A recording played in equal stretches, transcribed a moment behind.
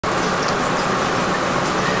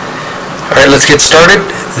Alright, let's get started.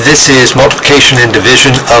 This is multiplication and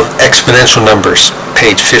division of exponential numbers.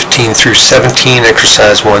 Page 15 through 17,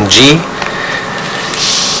 exercise 1G.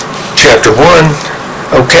 Chapter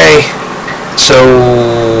 1. Okay, so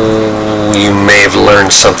you may have learned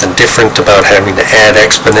something different about having to add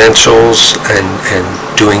exponentials and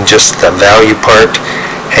doing just the value part.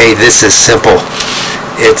 Hey, this is simple.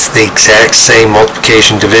 It's the exact same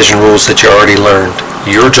multiplication division rules that you already learned.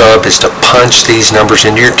 Your job is to punch these numbers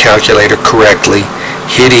into your calculator correctly,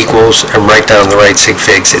 hit equals, and write down the right sig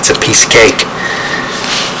figs. It's a piece of cake.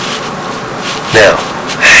 Now,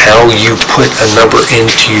 how you put a number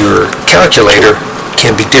into your calculator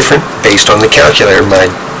can be different based on the calculator. My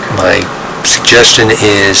suggestion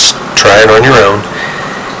is try it on your own,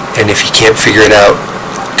 and if you can't figure it out,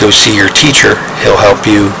 go see your teacher. He'll help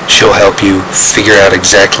you, she'll help you figure out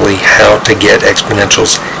exactly how to get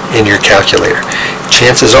exponentials in your calculator.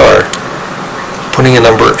 Chances are, putting a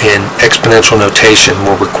number in exponential notation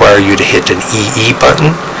will require you to hit an EE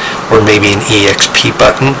button, or maybe an EXP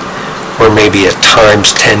button, or maybe a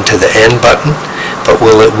times 10 to the n button. But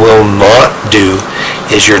what it will not do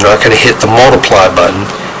is you're not going to hit the multiply button,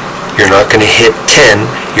 you're not going to hit 10,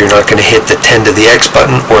 you're not going to hit the 10 to the x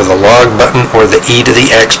button, or the log button, or the e to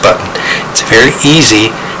the x button. It's very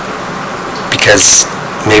easy, because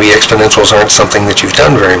maybe exponentials aren't something that you've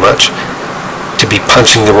done very much, to be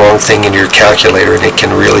punching the wrong thing into your calculator, and it can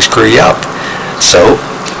really screw you up. So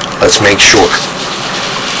let's make sure.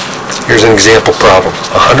 Here's an example problem.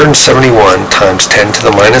 171 times 10 to the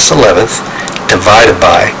minus 11th divided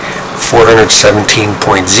by 417.0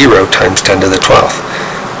 times 10 to the 12th.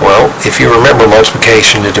 Well, if you remember,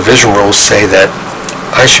 multiplication and division rules say that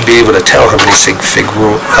I should be able to tell how many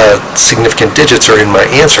significant digits are in my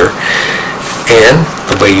answer, and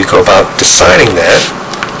the way you go about deciding that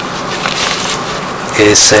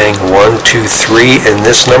is saying 1, 2, 3 in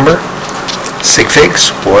this number, sig figs,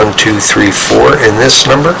 1, 2, 3, 4 in this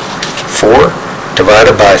number, 4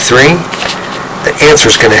 divided by 3, the answer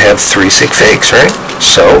is going to have 3 sig figs, right?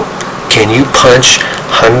 So, can you punch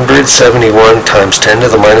 171 times 10 to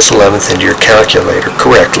the minus 11th into your calculator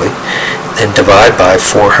correctly, and divide by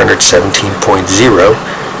 417.0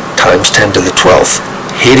 times 10 to the 12th,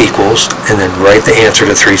 hit equals, and then write the answer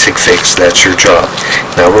to 3 sig figs? That's your job.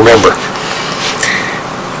 Now remember,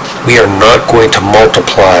 we are not going to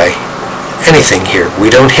multiply anything here.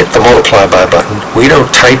 We don't hit the multiply by button. We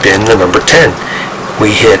don't type in the number 10.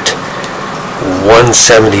 We hit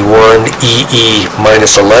 171 EE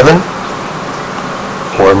minus 11,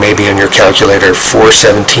 or maybe on your calculator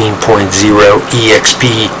 417.0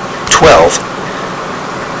 EXP 12,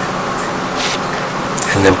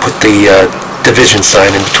 and then put the division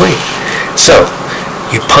sign in between. So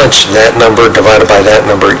you punch that number divided by that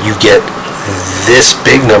number, you get this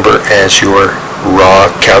big number as your raw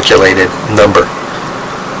calculated number.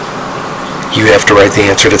 You have to write the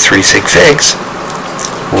answer to 3 sig figs.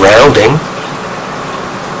 Rounding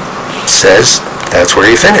says that's where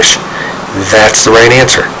you finish. That's the right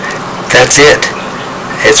answer. That's it.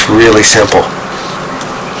 It's really simple.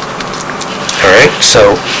 Alright,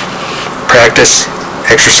 so practice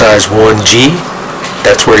exercise 1G.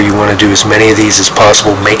 That's where you want to do as many of these as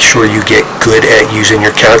possible. Make sure you get good at using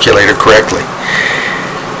your calculator correctly.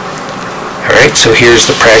 Alright, so here's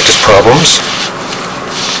the practice problems.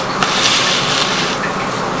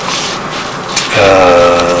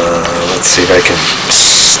 Let's see if I can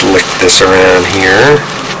slick this around here.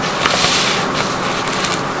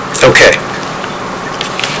 Okay.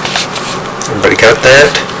 Everybody got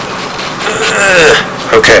that?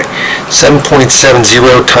 Okay.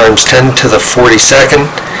 7.70 times 10 to the 42nd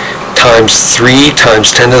times 3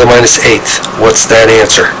 times 10 to the minus 8th. What's that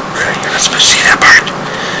answer? You're not supposed to see that part.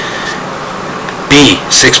 B.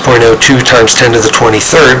 6.02 times 10 to the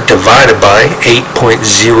 23rd divided by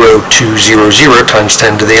 8.0200 times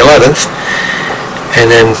 10 to the 11th.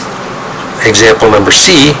 And then example number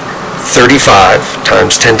C. 35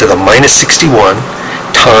 times 10 to the minus 61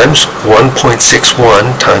 times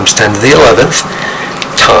 1.61 times 10 to the 11th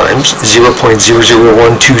times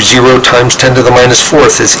 0.00120 times 10 to the minus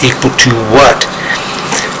 4th is equal to what?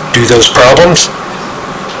 Do those problems.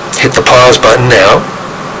 Hit the pause button now.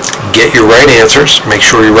 Get your right answers. Make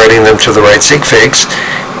sure you're writing them to the right sig figs,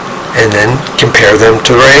 and then compare them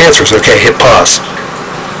to the right answers. Okay, hit pause.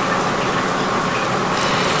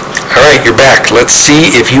 Alright, you're back. Let's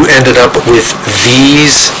see if you ended up with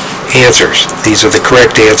these answers. These are the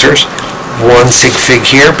correct answers. 1 sig fig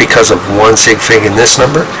here because of 1 sig fig in this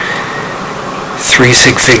number. 3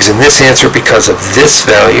 sig figs in this answer because of this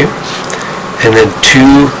value. And then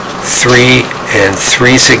 2, 3, and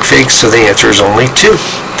 3 sig figs, so the answer is only 2.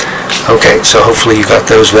 Okay, so hopefully you got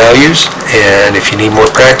those values, and if you need more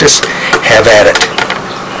practice, have at it.